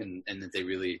for you and that they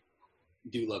really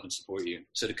do love and support you.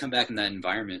 So to come back in that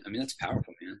environment, I mean, that's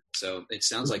powerful, man. So it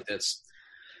sounds like that's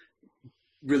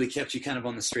really kept you kind of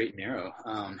on the straight and narrow,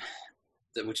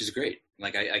 which is great.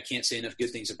 Like I can't say enough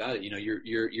good things about it.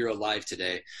 You're alive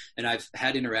today, and I've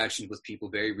had interactions with people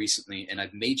very recently, and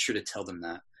I've made sure to tell them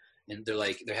that. And they're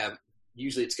like,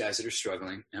 usually it's guys that are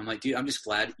struggling, and I'm like, dude, I'm just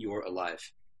glad you're alive.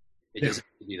 It doesn't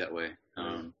have to be that way.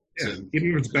 So,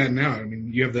 even if it's bad now, I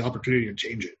mean, you have the opportunity to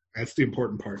change it. That's the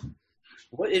important part.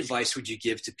 What advice would you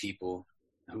give to people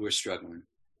who are struggling?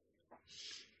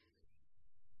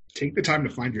 Take the time to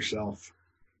find yourself.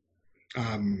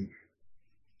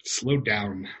 Slow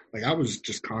down. Like I was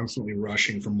just constantly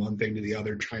rushing from one thing to the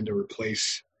other, trying to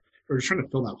replace or just trying to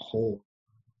fill that hole.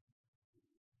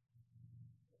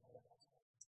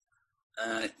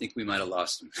 I think we might have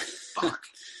lost him. Fuck.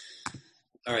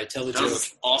 All right, tell the joke.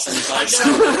 Awesome advice.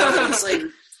 It's like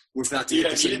we're about to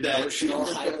get this emotional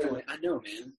high point. I know,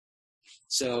 man.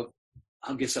 So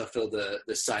I guess I'll fill the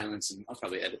silence, and I'll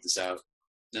probably edit this out.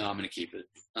 No, I'm going to keep it.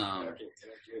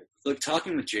 Look,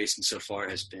 talking with Jason so far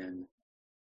has been,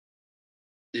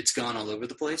 it's gone all over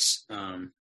the place.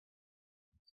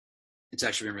 It's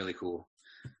actually been really cool.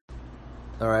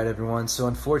 All right, everyone. So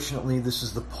unfortunately, this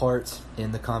is the part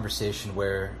in the conversation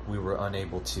where we were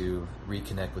unable to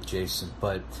reconnect with Jason,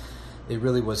 but it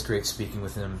really was great speaking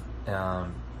with him.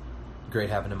 Great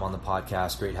having him on the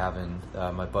podcast. Great having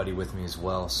my buddy with me as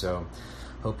well. So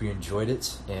hope you enjoyed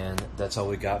it, and that's all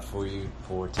we got for you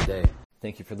for today.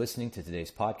 Thank you for listening to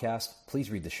today's podcast. Please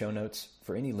read the show notes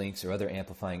for any links or other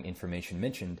amplifying information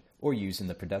mentioned or used in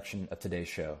the production of today's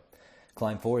show.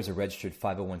 Climb 4 is a registered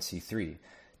 501c3.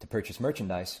 To purchase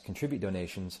merchandise, contribute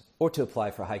donations, or to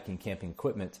apply for hiking camping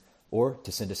equipment, or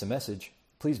to send us a message,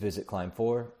 please visit Climb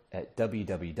 4 at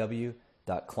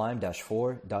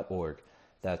www.climb-4.org.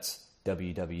 That's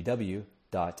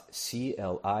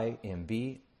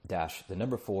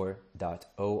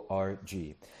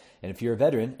www.climb-4.org. And if you're a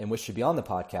veteran and wish to be on the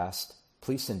podcast,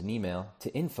 please send an email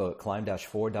to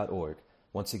info@climb-4.org.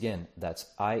 Once again, that's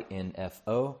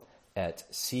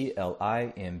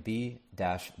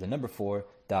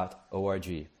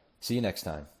info@climb-4.org. See you next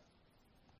time.